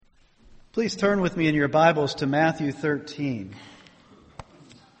Please turn with me in your Bibles to Matthew 13.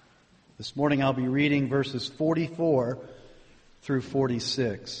 This morning I'll be reading verses 44 through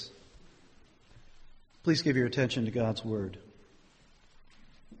 46. Please give your attention to God's Word.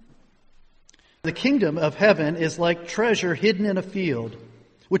 The kingdom of heaven is like treasure hidden in a field,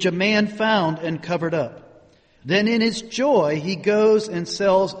 which a man found and covered up. Then in his joy he goes and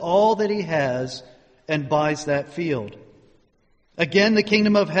sells all that he has and buys that field. Again, the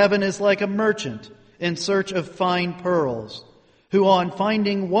kingdom of heaven is like a merchant in search of fine pearls, who on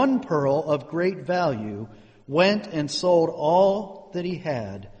finding one pearl of great value, went and sold all that he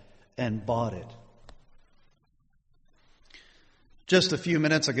had and bought it. Just a few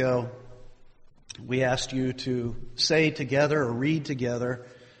minutes ago, we asked you to say together or read together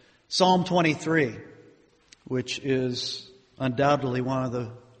Psalm 23, which is undoubtedly one of the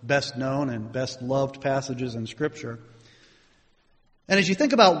best known and best loved passages in Scripture. And as you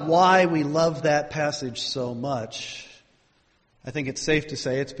think about why we love that passage so much, I think it's safe to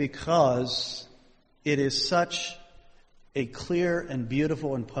say it's because it is such a clear and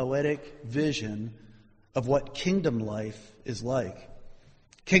beautiful and poetic vision of what kingdom life is like.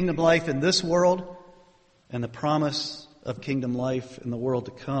 Kingdom life in this world and the promise of kingdom life in the world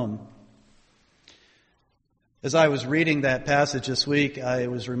to come. As I was reading that passage this week, I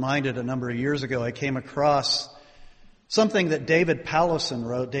was reminded a number of years ago I came across something that David Powlison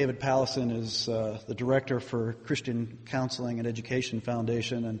wrote. David Powlison is the director for Christian Counseling and Education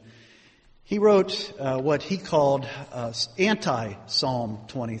Foundation, and he wrote what he called anti-Psalm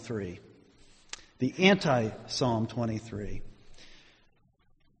 23. The anti-Psalm 23.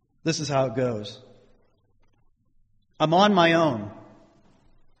 This is how it goes. I'm on my own.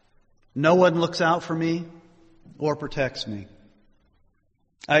 No one looks out for me or protects me.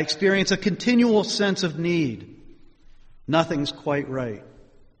 I experience a continual sense of need. Nothing's quite right.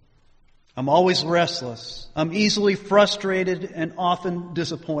 I'm always restless. I'm easily frustrated and often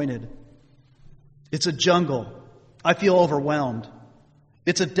disappointed. It's a jungle. I feel overwhelmed.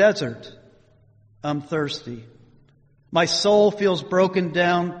 It's a desert. I'm thirsty. My soul feels broken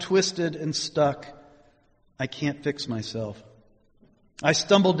down, twisted, and stuck. I can't fix myself. I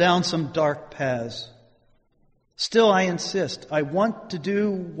stumble down some dark paths. Still, I insist. I want to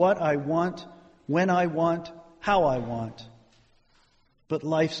do what I want, when I want, how I want. But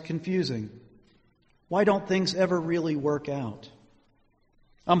life's confusing. Why don't things ever really work out?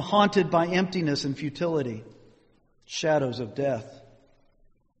 I'm haunted by emptiness and futility, shadows of death.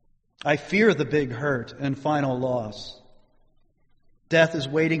 I fear the big hurt and final loss. Death is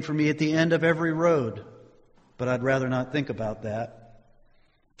waiting for me at the end of every road, but I'd rather not think about that.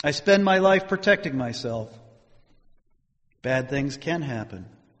 I spend my life protecting myself. Bad things can happen.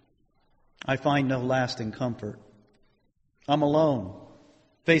 I find no lasting comfort. I'm alone,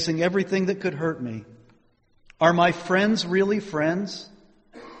 facing everything that could hurt me. Are my friends really friends?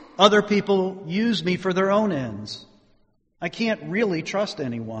 Other people use me for their own ends. I can't really trust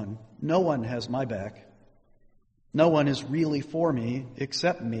anyone. No one has my back. No one is really for me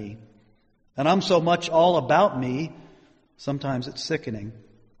except me. And I'm so much all about me, sometimes it's sickening.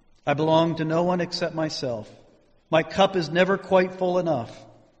 I belong to no one except myself. My cup is never quite full enough.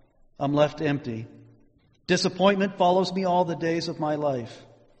 I'm left empty. Disappointment follows me all the days of my life.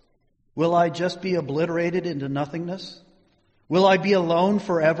 Will I just be obliterated into nothingness? Will I be alone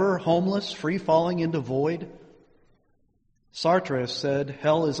forever, homeless, free-falling into void? Sartre said,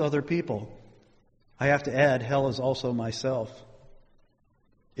 hell is other people. I have to add, hell is also myself.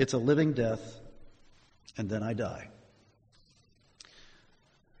 It's a living death, and then I die.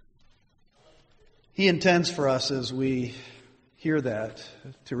 He intends for us, as we hear that,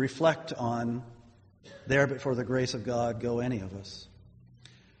 to reflect on, there but for the grace of God go any of us.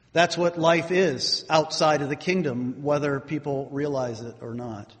 That's what life is outside of the kingdom, whether people realize it or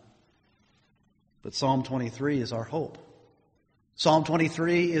not. But Psalm 23 is our hope. Psalm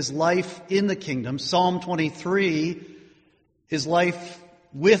 23 is life in the kingdom. Psalm 23 is life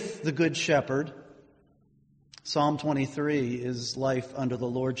with the Good Shepherd. Psalm 23 is life under the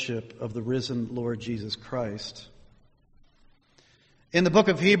lordship of the risen Lord Jesus Christ. In the book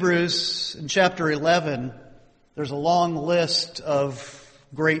of Hebrews, in chapter 11, there's a long list of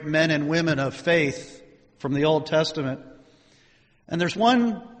great men and women of faith from the Old Testament. And there's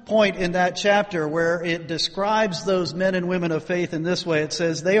one point in that chapter where it describes those men and women of faith in this way. It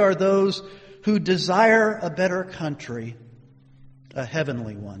says, they are those who desire a better country, a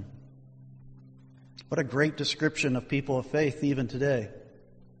heavenly one. What a great description of people of faith even today.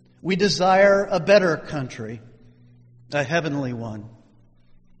 We desire a better country, a heavenly one.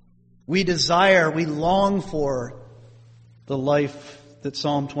 We desire, we long for the life that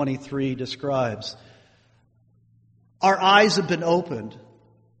Psalm 23 describes. Our eyes have been opened,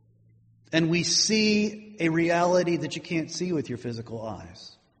 and we see a reality that you can't see with your physical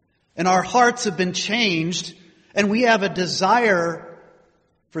eyes. And our hearts have been changed, and we have a desire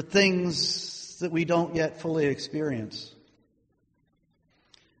for things that we don't yet fully experience.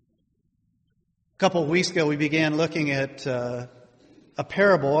 A couple of weeks ago, we began looking at a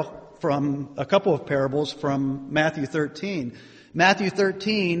couple of parables from Matthew 13. Matthew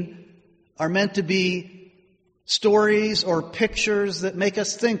 13 are meant to be stories or pictures that make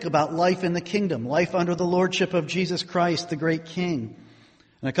us think about life in the kingdom, life under the lordship of Jesus Christ, the great King.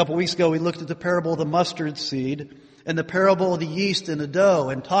 And a couple of weeks ago, we looked at the parable of the mustard seed and the parable of the yeast in the dough,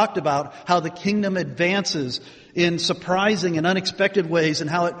 and talked about how the kingdom advances in surprising and unexpected ways, and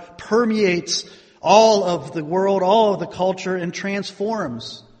how it permeates all of the world, all of the culture, and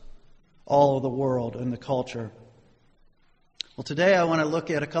transforms all of the world and the culture. Well, today I want to look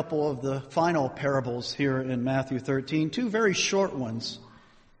at a couple of the final parables here in Matthew 13, two very short ones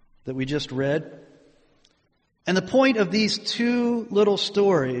that we just read. And the point of these two little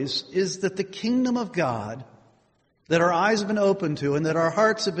stories is that the kingdom of God, that our eyes have been opened to and that our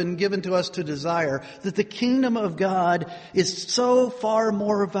hearts have been given to us to desire, that the kingdom of God is so far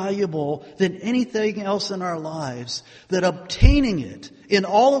more valuable than anything else in our lives, that obtaining it in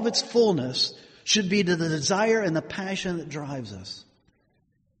all of its fullness should be the desire and the passion that drives us.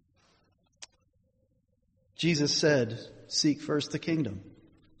 Jesus said, "Seek first the kingdom."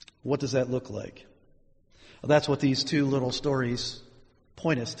 What does that look like? Well, that's what these two little stories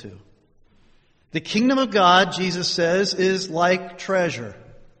point us to. The kingdom of God, Jesus says, is like treasure.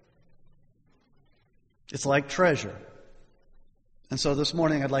 It's like treasure. And so this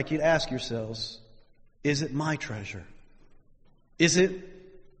morning I'd like you to ask yourselves, is it my treasure? Is it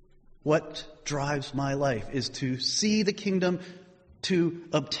what drives my life? Is to see the kingdom, to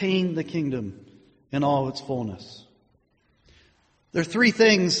obtain the kingdom in all its fullness? There are three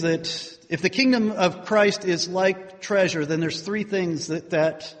things that, if the kingdom of Christ is like treasure, then there's three things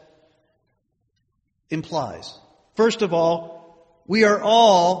that implies. First of all, we are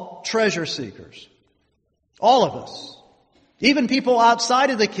all treasure seekers. All of us. Even people outside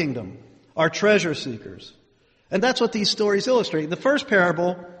of the kingdom are treasure seekers. And that's what these stories illustrate. The first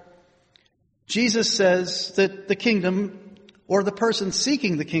parable, Jesus says that the kingdom, or the person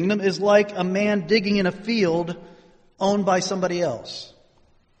seeking the kingdom, is like a man digging in a field owned by somebody else.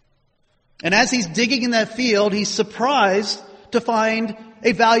 And as he's digging in that field, he's surprised to find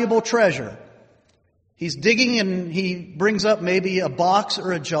a valuable treasure. He's digging and he brings up maybe a box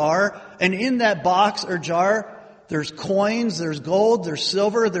or a jar. And in that box or jar, there's coins, there's gold, there's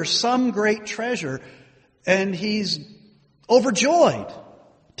silver, there's some great treasure. And he's overjoyed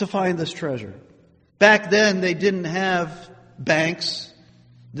to find this treasure. Back then, they didn't have banks.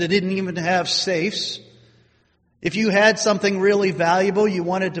 They didn't even have safes. If you had something really valuable you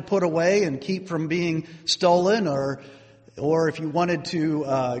wanted to put away and keep from being stolen, or if you wanted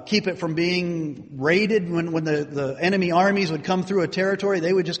to keep it from being raided, when the enemy armies would come through a territory,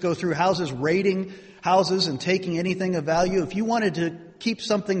 they would just go through houses, raiding houses and taking anything of value. If you wanted to keep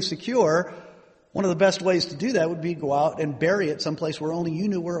something secure, one of the best ways to do that would be to go out and bury it someplace where only you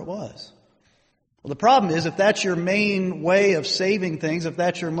knew where it was. Well, the problem is, if that's your main way of saving things, if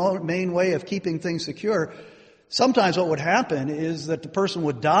that's your main way of keeping things secure, sometimes what would happen is that the person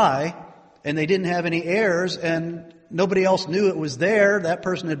would die and they didn't have any heirs and nobody else knew it was there. That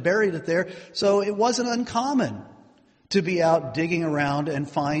person had buried it there. So it wasn't uncommon to be out digging around and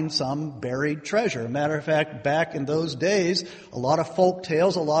find some buried treasure. Matter of fact, back in those days, a lot of folk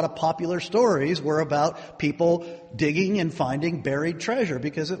tales, a lot of popular stories were about people digging and finding buried treasure,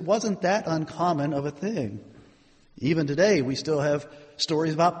 because it wasn't that uncommon of a thing. Even today, we still have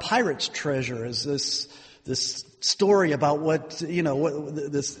stories about pirates' treasure as this story about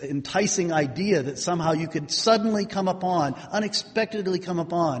this enticing idea that somehow you could suddenly come upon, unexpectedly come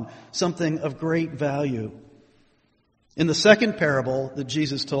upon something of great value. In the second parable that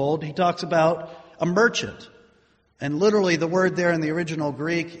Jesus told, he talks about a merchant. And literally the word there in the original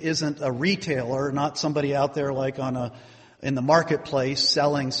Greek isn't a retailer, not somebody out there like in the marketplace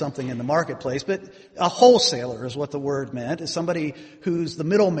selling something in the marketplace, but a wholesaler is what the word meant. Is somebody who's the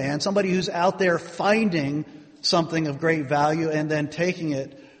middleman, somebody who's out there finding something of great value and then taking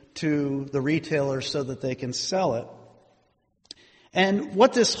it to the retailer so that they can sell it. And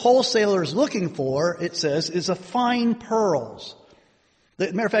what this wholesaler is looking for, it says, is a fine pearls. As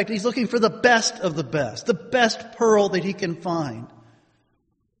a matter of fact, he's looking for the best of the best pearl that he can find.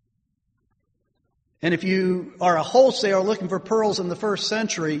 And if you are a wholesaler looking for pearls in the first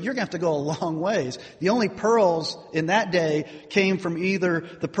century, you're going to have to go a long ways. The only pearls in that day came from either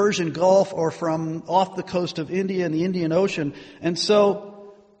the Persian Gulf or from off the coast of India and the Indian Ocean. And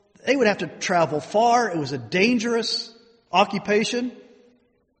so they would have to travel far. It was a dangerous occupation.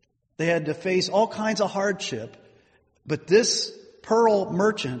 They had to face all kinds of hardship. But this pearl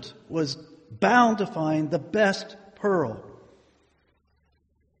merchant was bound to find the best pearl.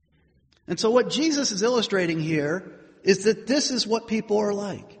 And so what Jesus is illustrating here is that this is what people are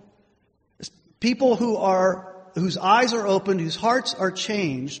like. It's people whose eyes are opened, whose hearts are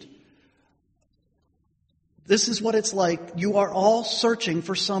changed. This is what it's like. You are all searching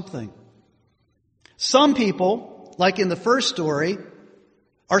for something. Some people, like in the first story,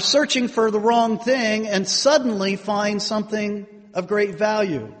 are searching for the wrong thing and suddenly find something of great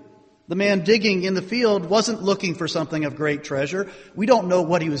value. The man digging in the field wasn't looking for something of great treasure. We don't know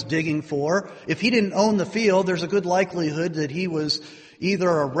what he was digging for. If he didn't own the field, there's a good likelihood that he was either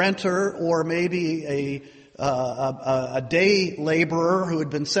a renter or maybe a day laborer who had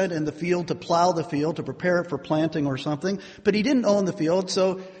been sent in the field to plow the field, to prepare it for planting or something. But he didn't own the field,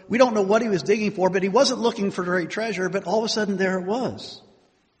 so we don't know what he was digging for, but he wasn't looking for great treasure, but all of a sudden there it was.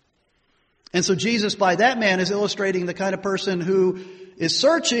 And so Jesus, by that man, is illustrating the kind of person who is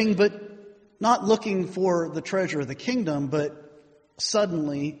searching, but not looking for the treasure of the kingdom, but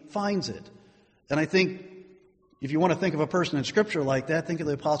suddenly finds it. And I think, if you want to think of a person in Scripture like that, think of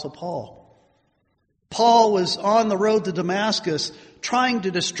the Apostle Paul. Paul was on the road to Damascus, trying to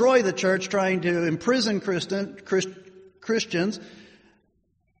destroy the church, trying to imprison Christians,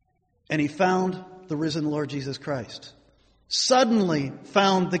 and he found the risen Lord Jesus Christ. Suddenly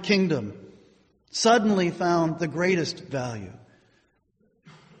found the kingdom. Suddenly found the greatest value.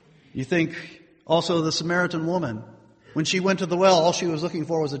 You think also the Samaritan woman. When she went to the well, all she was looking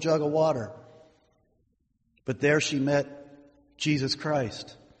for was a jug of water. But there she met Jesus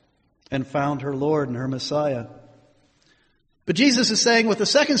Christ and found her Lord and her Messiah. But Jesus is saying with the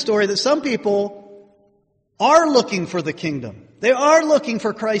second story that some people are looking for the kingdom. They are looking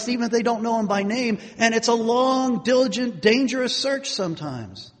for Christ even if they don't know Him by name. And it's a long, diligent, dangerous search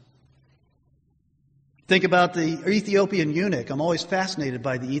sometimes. Think about the Ethiopian eunuch. I'm always fascinated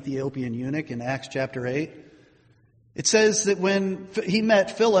by the Ethiopian eunuch in Acts chapter 8. It says that when he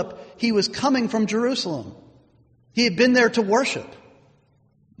met Philip, he was coming from Jerusalem. He had been there to worship.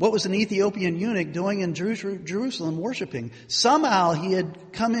 What was an Ethiopian eunuch doing in Jerusalem worshiping? Somehow he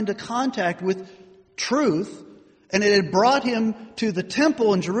had come into contact with truth, and it had brought him to the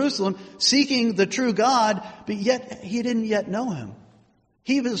temple in Jerusalem seeking the true God, but yet he didn't yet know Him.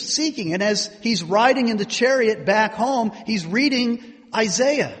 He was seeking, and as he's riding in the chariot back home, he's reading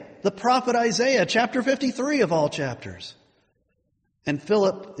Isaiah, the prophet Isaiah, chapter 53 of all chapters. And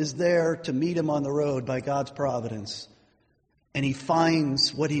Philip is there to meet him on the road by God's providence, and he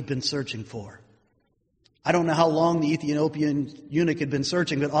finds what he'd been searching for. I don't know how long the Ethiopian eunuch had been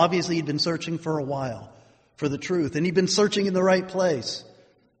searching, but obviously he'd been searching for a while for the truth, and he'd been searching in the right place.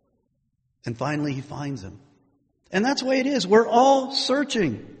 And finally he finds Him. And that's the way it is. We're all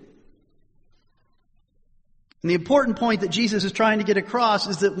searching. And the important point that Jesus is trying to get across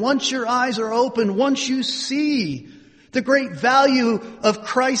is that once your eyes are open, once you see the great value of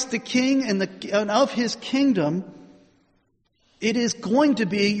Christ the King and of His kingdom, it is going to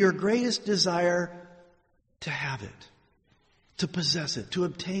be your greatest desire to have it, to possess it, to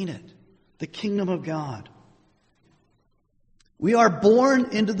obtain it, the kingdom of God. We are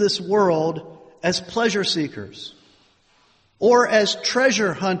born into this world as pleasure seekers, or as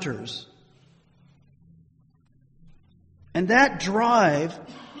treasure hunters. And that drive,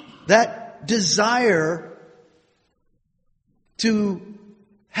 that desire to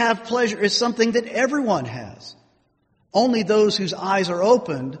have pleasure is something that everyone has. Only those whose eyes are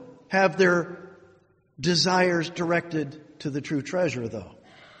opened have their desires directed to the true treasure, though.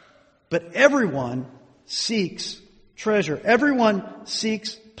 But everyone seeks treasure. Everyone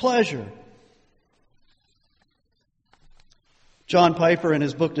seeks pleasure. John Piper, in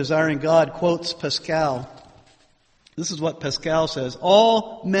his book Desiring God, quotes Pascal. This is what Pascal says.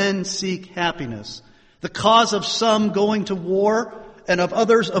 All men seek happiness. The cause of some going to war and of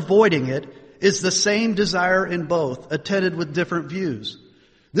others avoiding it is the same desire in both, attended with different views.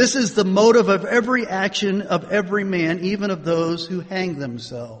 This is the motive of every action of every man, even of those who hang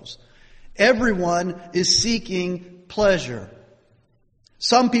themselves. Everyone is seeking pleasure.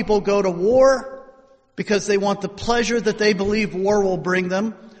 Some people go to war because they want the pleasure that they believe war will bring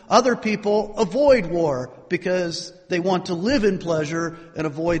them. Other people avoid war because they want to live in pleasure and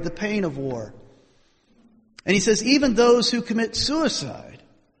avoid the pain of war. And he says even those who commit suicide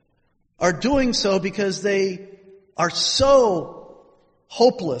are doing so because they are so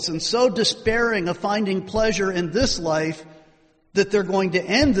hopeless and so despairing of finding pleasure in this life that they're going to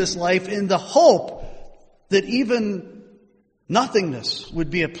end this life in the hope that even nothingness would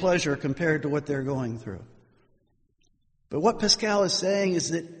be a pleasure compared to what they're going through. But what Pascal is saying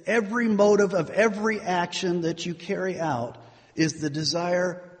is that every motive of every action that you carry out is the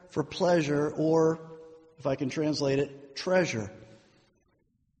desire for pleasure, or, if I can translate it, treasure.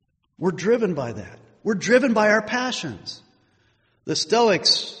 We're driven by that. We're driven by our passions. The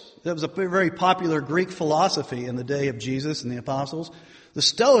Stoics, that was a very popular Greek philosophy in the day of Jesus and the apostles. The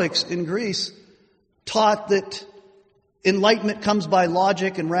Stoics in Greece taught that enlightenment comes by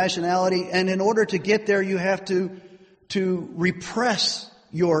logic and rationality, and in order to get there you have to repress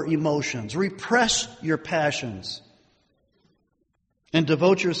your emotions, repress your passions, and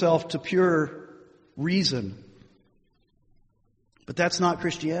devote yourself to pure reason. But that's not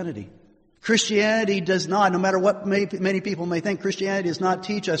Christianity. Christianity does not, no matter what many people may think, Christianity does not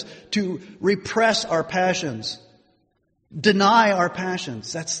teach us to repress our passions, deny our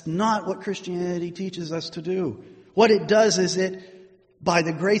passions. That's not what Christianity teaches us to do. What it does is it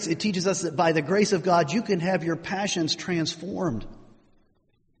teaches us that by the grace of God, you can have your passions transformed.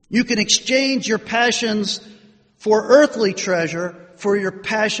 You can exchange your passions for earthly treasure for your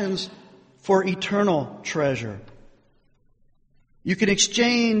passions for eternal treasure. You can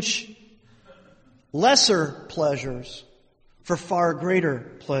exchange lesser pleasures for far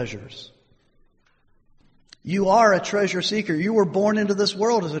greater pleasures. You are a treasure seeker. You were born into this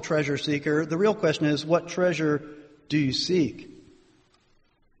world as a treasure seeker. The real question is, what treasure do you seek?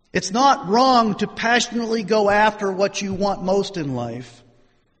 It's not wrong to passionately go after what you want most in life.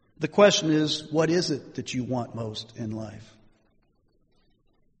 The question is, what is it that you want most in life?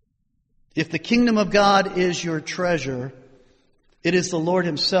 If the kingdom of God is your treasure, it is the Lord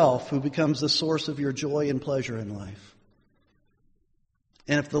Himself who becomes the source of your joy and pleasure in life.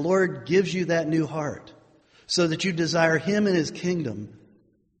 And if the Lord gives you that new heart so that you desire Him and His kingdom,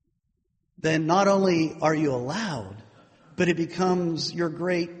 then not only are you allowed, but it becomes your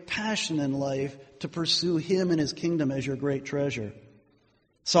great passion in life to pursue Him and His kingdom as your great treasure.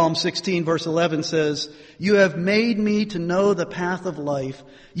 Psalm 16 verse 11 says, "You have made me to know the path of life.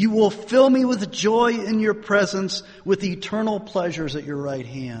 You will fill me with joy in your presence, with eternal pleasures at your right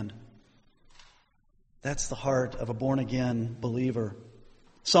hand." That's the heart of a born-again believer.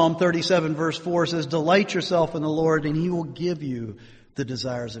 Psalm 37 verse 4 says, "Delight yourself in the Lord, and He will give you the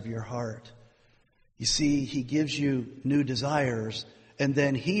desires of your heart." You see, He gives you new desires, and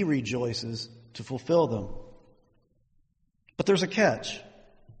then He rejoices to fulfill them. But there's a catch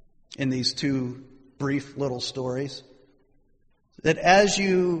in these two brief little stories. That as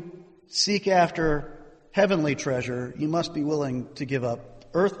you seek after heavenly treasure, you must be willing to give up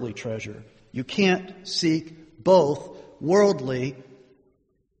earthly treasure. You can't seek both worldly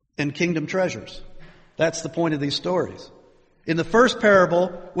and kingdom treasures. That's the point of these stories. In the first parable,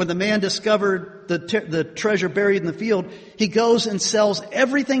 when the man discovered the treasure buried in the field, he goes and sells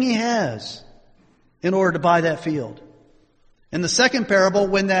everything he has in order to buy that field. In the second parable,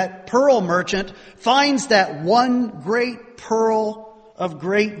 when that pearl merchant finds that one great pearl of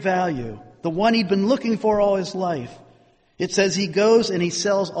great value, the one he'd been looking for all his life, it says he goes and he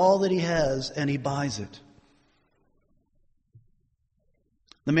sells all that he has and he buys it.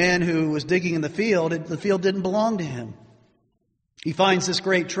 The man who was digging in the field didn't belong to him. He finds this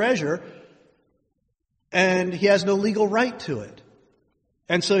great treasure and he has no legal right to it.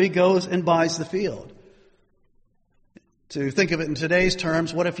 And so he goes and buys the field. To think of it in today's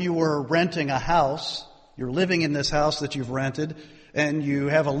terms, what if you were renting a house, you're living in this house that you've rented, and you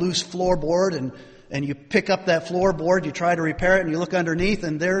have a loose floorboard, and you pick up that floorboard, you try to repair it, and you look underneath,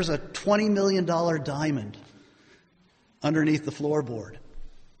 and there's a $20 million diamond underneath the floorboard.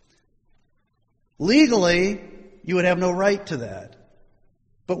 Legally, you would have no right to that.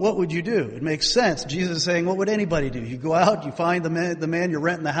 But what would you do? It makes sense. Jesus is saying, what would anybody do? You go out, you find the man you're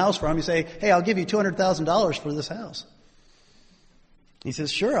renting the house from, you say, "Hey, I'll give you $200,000 for this house." He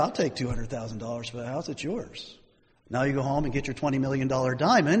says, "Sure, I'll take $200,000 for the house. It's yours." Now you go home and get your $20 million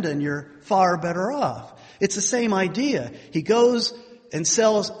diamond and you're far better off. It's the same idea. He goes and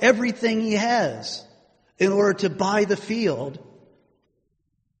sells everything he has in order to buy the field.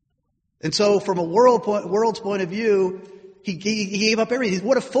 And so from a world's point of view, he gave up everything.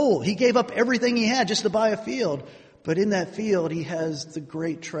 What a fool. He gave up everything he had just to buy a field. But in that field, he has the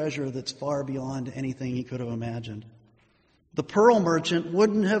great treasure that's far beyond anything he could have imagined. The pearl merchant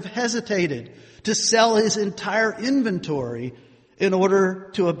wouldn't have hesitated to sell his entire inventory in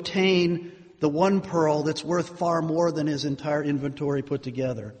order to obtain the one pearl that's worth far more than his entire inventory put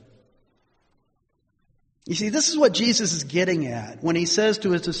together. You see, this is what Jesus is getting at when he says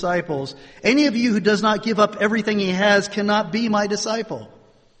to his disciples, any of you who does not give up everything he has cannot be my disciple.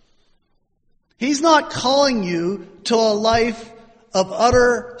 He's not calling you to a life of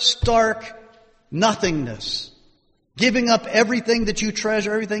utter, stark nothingness. Giving up everything that you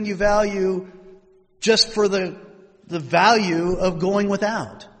treasure, everything you value, just for the value of going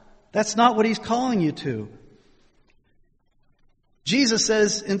without. That's not what he's calling you to. Jesus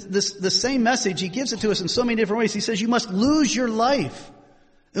says in the same message, he gives it to us in so many different ways. He says you must lose your life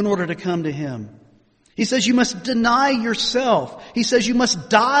in order to come to him. He says you must deny yourself. He says you must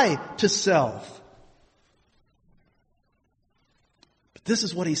die to self. But this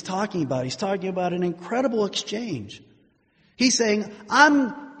is what he's talking about. He's talking about an incredible exchange. He's saying,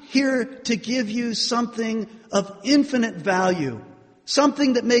 I'm here to give you something of infinite value.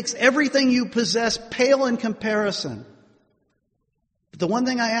 Something that makes everything you possess pale in comparison. But the one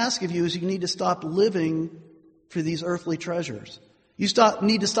thing I ask of you is you need to stop living for these earthly treasures. You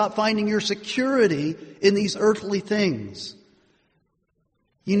need to stop finding your security in these earthly things.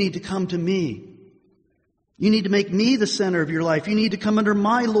 You need to come to me. You need to make me the center of your life. You need to come under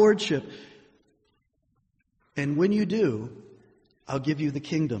my lordship. And when you do, I'll give you the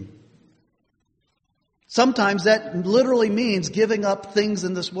kingdom. Sometimes that literally means giving up things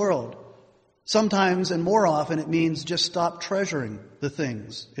in this world. Sometimes, and more often, it means just stop treasuring the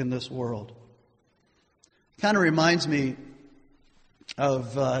things in this world. It kind of reminds me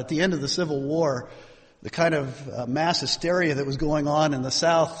of, at the end of the Civil War, the kind of mass hysteria that was going on in the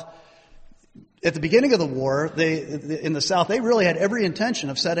South. At the beginning of the war, in the South, they really had every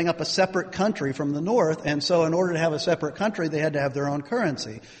intention of setting up a separate country from the North. And so in order to have a separate country, they had to have their own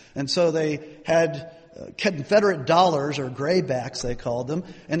currency. And so they had Confederate dollars, or graybacks they called them,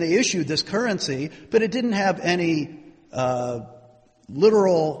 and they issued this currency, but it didn't have any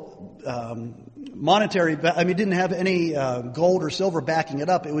literal monetary, it didn't have any gold or silver backing it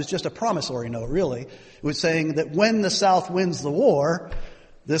up. It was just a promissory note, really. It was saying that when the South wins the war,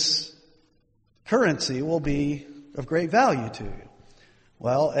 this currency will be of great value to you.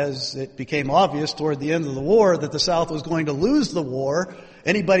 Well, as it became obvious toward the end of the war that the South was going to lose the war,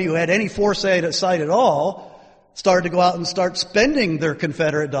 anybody who had any foresight at all started to go out and start spending their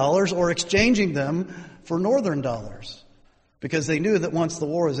Confederate dollars or exchanging them for Northern dollars. Because they knew that once the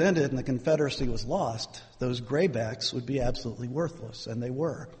war was ended and the Confederacy was lost, those graybacks would be absolutely worthless. And they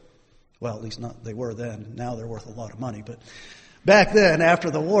were. Well, at least not they were then. Now they're worth a lot of money. But back then,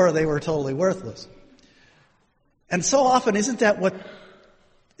 after the war, they were totally worthless. And so often, isn't that what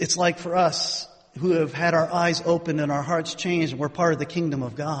it's like for us who have had our eyes opened and our hearts changed and we're part of the kingdom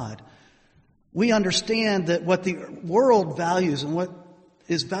of God? We understand that what the world values and what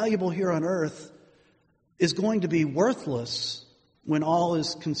is valuable here on earth is going to be worthless when all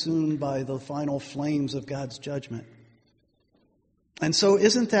is consumed by the final flames of God's judgment. And so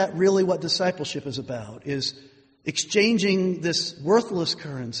isn't that really what discipleship is about? Is exchanging this worthless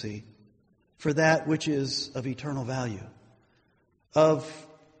currency for that which is of eternal value. Of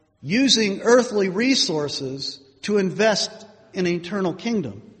using earthly resources to invest in an eternal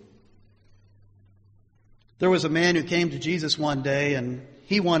kingdom. There was a man who came to Jesus one day and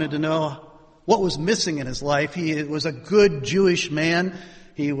he wanted to know what was missing in his life. He was a good Jewish man.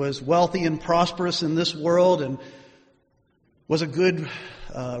 He was wealthy and prosperous in this world and was a good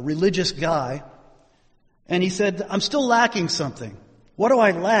religious guy. And he said, I'm still lacking something. What do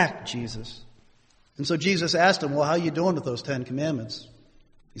I lack, Jesus? And so Jesus asked him, well, how are you doing with those 10 commandments?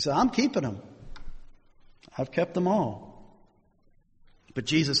 He said, I'm keeping them. I've kept them all. But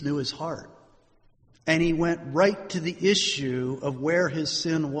Jesus knew his heart. And he went right to the issue of where his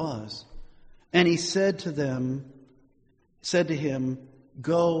sin was. And he said to him,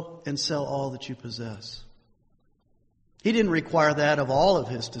 go and sell all that you possess. He didn't require that of all of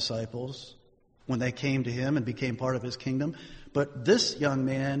his disciples when they came to him and became part of his kingdom. But this young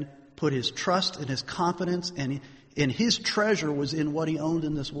man put his trust and his confidence and his treasure was in what he owned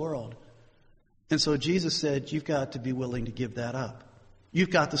in this world. And so Jesus said, you've got to be willing to give that up. You've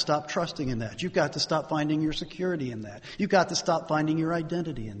got to stop trusting in that. You've got to stop finding your security in that. You've got to stop finding your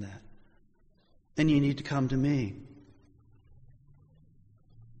identity in that. And you need to come to me.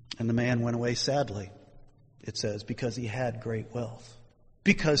 And the man went away sadly, it says, because he had great wealth.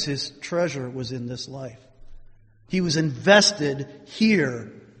 Because his treasure was in this life. He was invested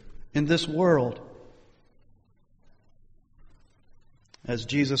here in this world. As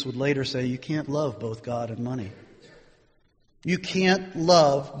Jesus would later say, you can't love both God and money. You can't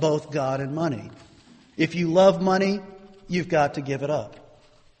love both God and money. If you love money, you've got to give it up.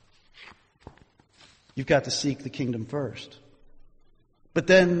 You've got to seek the kingdom first. But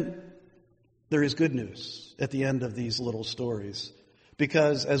then there is good news at the end of these little stories.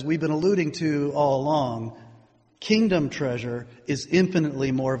 Because, as we've been alluding to all along, kingdom treasure is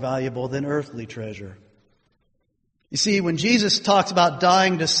infinitely more valuable than earthly treasure. You see, when Jesus talks about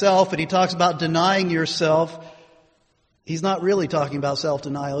dying to self and he talks about denying yourself, he's not really talking about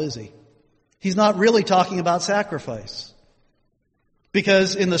self-denial, is he? He's not really talking about sacrifice.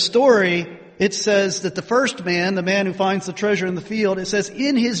 Because in the story, it says that the first man, the man who finds the treasure in the field, it says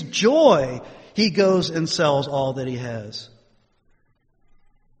in his joy, he goes and sells all that he has.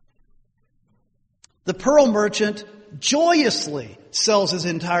 The pearl merchant joyously sells his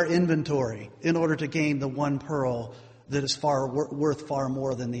entire inventory in order to gain the one pearl that is worth far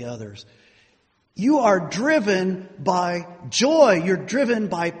more than the others. You are driven by joy. You're driven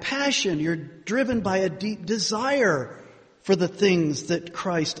by passion. You're driven by a deep desire for the things that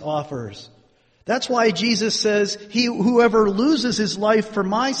Christ offers. That's why Jesus says, whoever loses his life for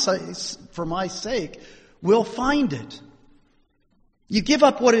my sake will find it. You give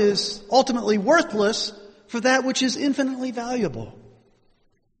up what is ultimately worthless for that which is infinitely valuable.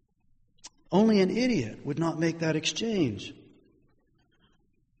 Only an idiot would not make that exchange.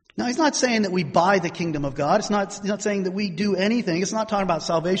 Now, he's not saying that we buy the kingdom of God. He's not saying that we do anything. It's not talking about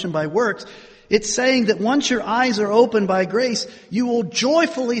salvation by works. It's saying that once your eyes are opened by grace, you will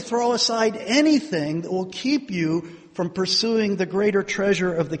joyfully throw aside anything that will keep you from pursuing the greater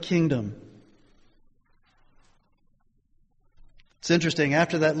treasure of the kingdom. It's interesting,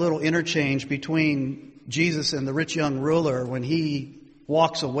 after that little interchange between Jesus and the rich young ruler, when he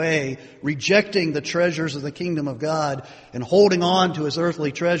walks away, rejecting the treasures of the kingdom of God and holding on to his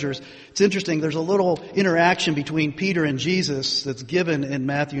earthly treasures, it's interesting, there's a little interaction between Peter and Jesus that's given in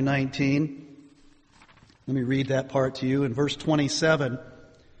Matthew 19. Let me read that part to you. In verse 27,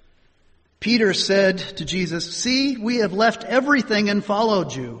 Peter said to Jesus, "See, we have left everything and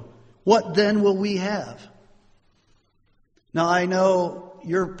followed you. What then will we have?" Now, I know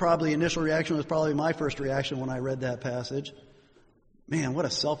your probably initial reaction was probably my first reaction when I read that passage. Man, what a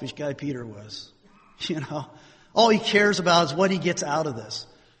selfish guy Peter was. You know, all he cares about is what he gets out of this.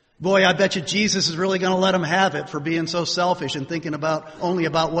 Boy, I bet you Jesus is really going to let him have it for being so selfish and thinking only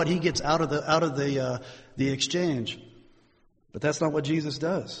about what he gets out of the exchange. But that's not what Jesus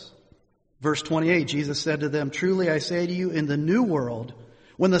does. Verse 28, Jesus said to them, "Truly I say to you, in the new world,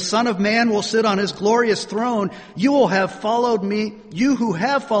 when the Son of Man will sit on his glorious throne, you will have followed me. You who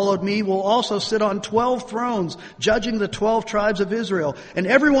have followed me will also sit on 12 thrones, judging the 12 tribes of Israel. And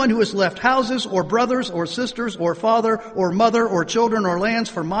everyone who has left houses or brothers or sisters or father or mother or children or lands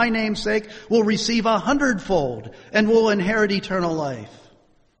for my name's sake will receive 100-fold and will inherit eternal life."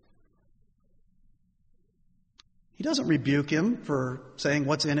 He doesn't rebuke him for saying,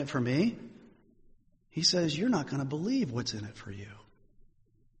 "What's in it for me?" He says, "You're not going to believe what's in it for you."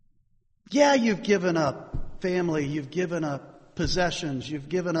 Yeah, you've given up family, you've given up possessions, you've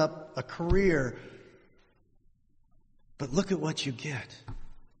given up a career. But look at what you get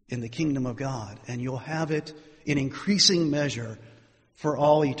in the kingdom of God, and you'll have it in increasing measure for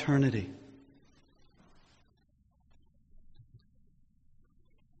all eternity.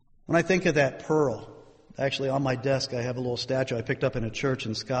 When I think of that pearl, actually on my desk I have a little statue I picked up in a church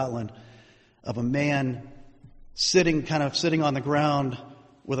in Scotland of a man sitting on the ground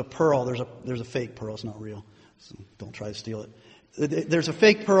with a pearl. There's a fake pearl. It's not real. So don't try to steal it. There's a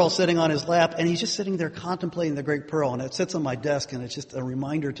fake pearl sitting on his lap, and he's just sitting there contemplating the great pearl. And it sits on my desk, and it's just a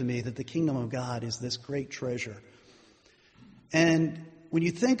reminder to me that the kingdom of God is this great treasure. And when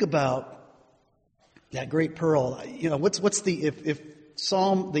you think about that great pearl, you know, what's if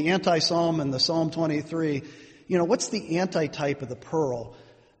Psalm, the anti-psalm and the Psalm 23, you know, what's the anti-type of the pearl?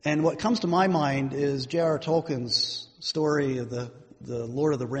 And what comes to my mind is J.R. Tolkien's story of the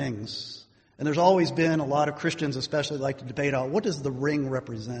Lord of the Rings. And there's always been a lot of Christians especially like to debate out what does the ring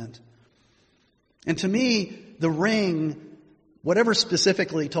represent? And to me, the ring, whatever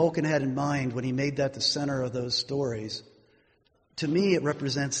specifically Tolkien had in mind when he made that the center of those stories, to me it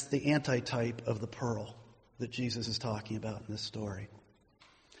represents the anti-type of the pearl that Jesus is talking about in this story.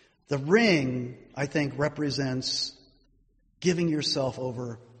 The ring, I think, represents giving yourself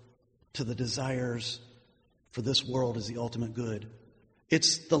over to the desires for this world as the ultimate good.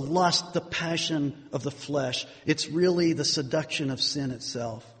 It's the lust, the passion of the flesh. It's really the seduction of sin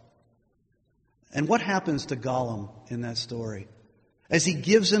itself. And what happens to Gollum in that story? As he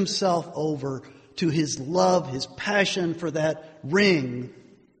gives himself over to his love, his passion for that ring,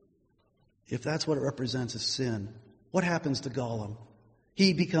 if that's what it represents as sin, what happens to Gollum?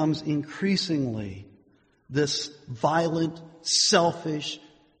 He becomes increasingly this violent, selfish,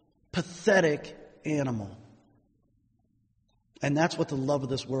 pathetic animal. And that's what the love of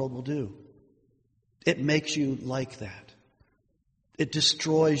this world will do. It makes you like that. It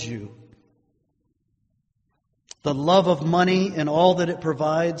destroys you. The love of money and all that it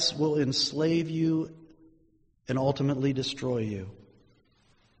provides will enslave you and ultimately destroy you.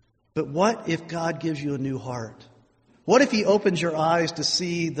 But what if God gives you a new heart? What if He opens your eyes to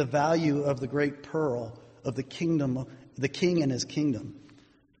see the value of the great pearl of the kingdom, the King and His kingdom?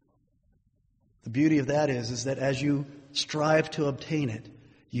 The beauty of that is that as you strive to obtain it,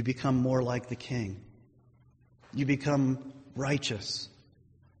 you become more like the King. You become righteous,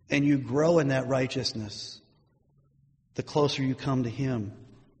 and you grow in that righteousness the closer you come to Him.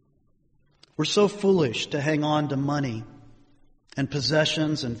 We're so foolish to hang on to money and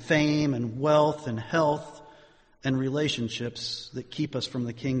possessions and fame and wealth and health and relationships that keep us from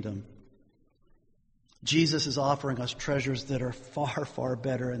the kingdom. Jesus is offering us treasures that are far, far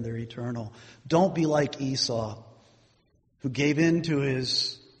better, and they're eternal. Don't be like Esau, who gave in to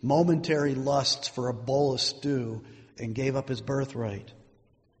his momentary lusts for a bowl of stew and gave up his birthright.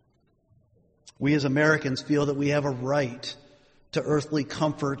 We as Americans feel that we have a right to earthly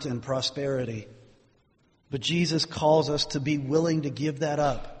comfort and prosperity. But Jesus calls us to be willing to give that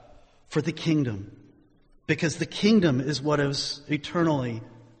up for the kingdom, because the kingdom is what is eternally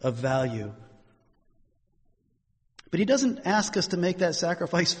of value. But He doesn't ask us to make that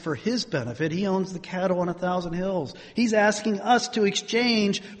sacrifice for His benefit. He owns the cattle on 1,000 hills. He's asking us to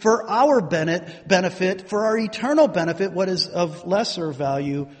exchange for our benefit, for our eternal benefit, what is of lesser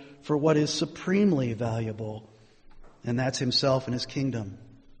value for what is supremely valuable. And that's Himself and His kingdom.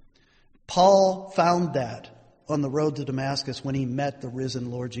 Paul found that on the road to Damascus when he met the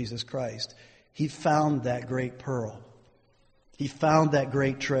risen Lord Jesus Christ. He found that great pearl. He found that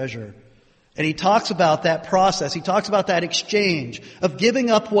great treasure. And he talks about that process. He talks about that exchange of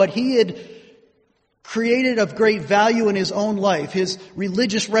giving up what he had created of great value in his own life, his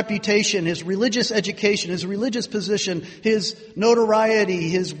religious reputation, his religious education, his religious position, his notoriety,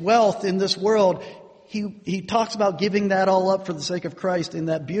 his wealth in this world. He talks about giving that all up for the sake of Christ in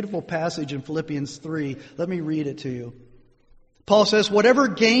that beautiful passage in Philippians 3. Let me read it to you. Paul says, "Whatever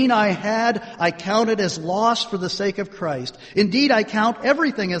gain I had, I counted as loss for the sake of Christ. Indeed, I count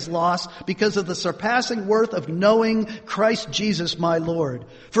everything as loss because of the surpassing worth of knowing Christ Jesus my Lord.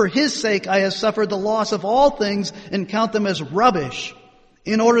 For His sake I have suffered the loss of all things and count them as rubbish,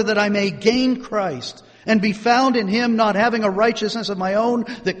 in order that I may gain Christ and be found in Him, not having a righteousness of my own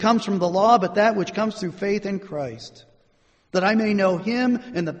that comes from the law, but that which comes through faith in Christ. That I may know Him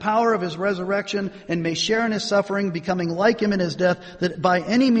and the power of His resurrection, and may share in His suffering, becoming like Him in His death, that by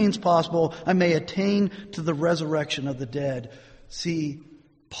any means possible I may attain to the resurrection of the dead." See,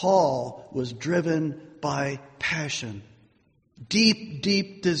 Paul was driven by passion, deep,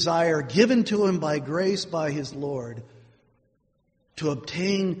 deep desire given to him by grace by his Lord to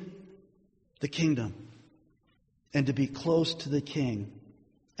obtain the kingdom and to be close to the King.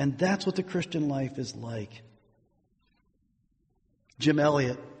 And that's what the Christian life is like. Jim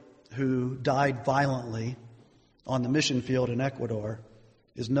Elliot, who died violently on the mission field in Ecuador,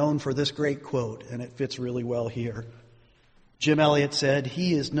 is known for this great quote, and it fits really well here. Jim Elliot said,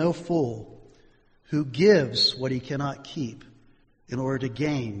 "He is no fool who gives what he cannot keep in order to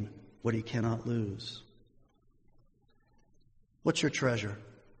gain what he cannot lose." What's your treasure?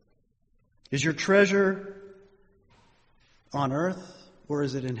 Is your treasure on earth or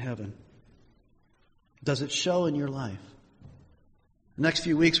is it in heaven? Does it show in your life? The next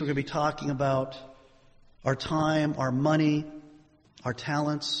few weeks we're going to be talking about our time, our money, our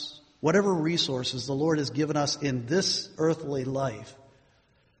talents, whatever resources the Lord has given us in this earthly life.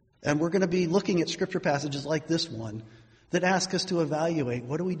 And we're going to be looking at scripture passages like this one that ask us to evaluate,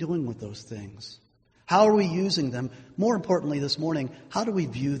 what are we doing with those things? How are we using them? More importantly this morning, how do we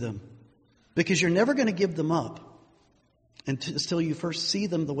view them? Because you're never going to give them up until you first see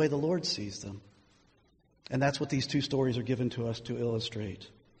them the way the Lord sees them. And that's what these two stories are given to us to illustrate.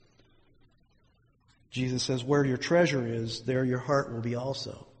 Jesus says, "Where your treasure is, there your heart will be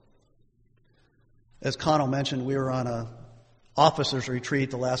also." As Connell mentioned, we were on a officers'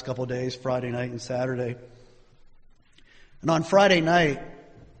 retreat the last couple of days, Friday night and Saturday. And on Friday night,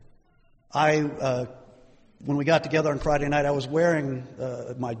 when we got together on Friday night, I was wearing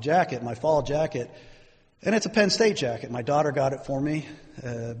my jacket, my fall jacket, and it's a Penn State jacket. My daughter got it for me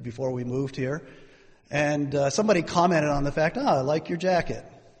before we moved here. And somebody commented on the fact, "I like your jacket."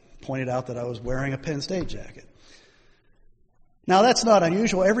 Pointed out that I was wearing a Penn State jacket. Now, that's not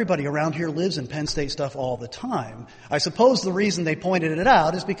unusual. Everybody around here lives in Penn State stuff all the time. I suppose the reason they pointed it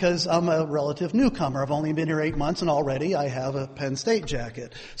out is because I'm a relative newcomer. I've only been here 8 months, and already I have a Penn State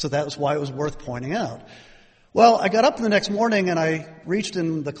jacket. So that was why it was worth pointing out. Well, I got up the next morning and I reached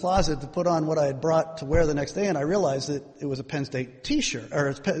in the closet to put on what I had brought to wear the next day, and I realized that it was a Penn State t-shirt, or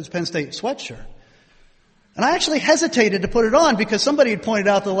a Penn State sweatshirt. And I actually hesitated to put it on because somebody had pointed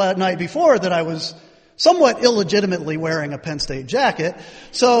out the night before that I was somewhat illegitimately wearing a Penn State jacket.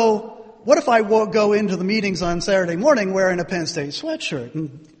 So what if I go into the meetings on Saturday morning wearing a Penn State sweatshirt?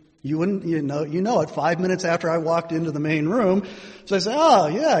 And you know it 5 minutes after I walked into the main room. So I say, oh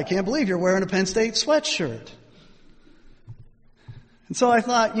yeah, I can't believe you're wearing a Penn State sweatshirt. And so I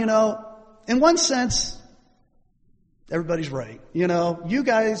thought, in one sense, everybody's right. You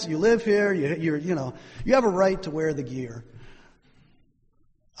guys, you live here, you have a right to wear the gear.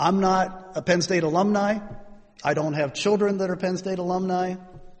 I'm not a Penn State alumni. I don't have children that are Penn State alumni.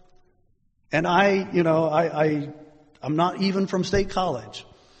 And I'm not even from State College.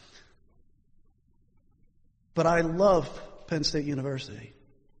 But I love Penn State University.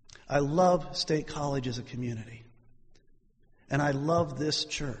 I love State College as a community. And I love this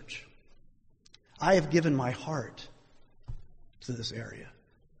church. I have given my heart to this area.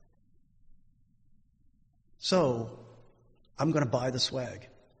 So, I'm going to buy the swag.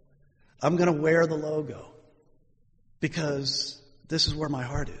 I'm going to wear the logo. Because this is where my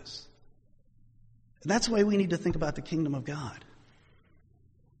heart is. And that's the way we need to think about the kingdom of God.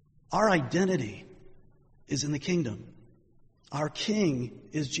 Our identity is in the kingdom. Our King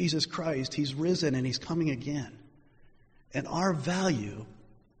is Jesus Christ. He's risen and He's coming again. And our value,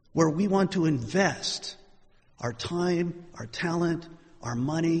 where we want to invest our time, our talent, our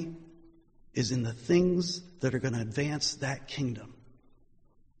money, is in the things that are going to advance that kingdom.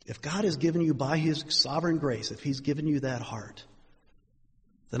 If God has given you by His sovereign grace, if He's given you that heart,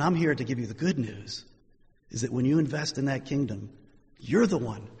 then I'm here to give you the good news, is that when you invest in that kingdom, you're the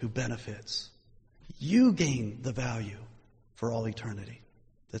one who benefits. You gain the value for all eternity.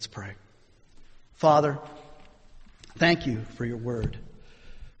 Let's pray. Father, thank you for your word.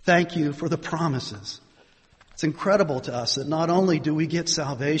 Thank you for the promises. It's incredible to us that not only do we get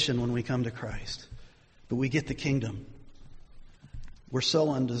salvation when we come to Christ, but we get the kingdom. We're so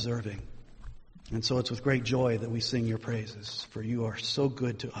undeserving. And so it's with great joy that we sing your praises, for you are so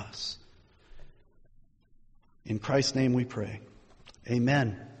good to us. In Christ's name we pray.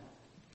 Amen.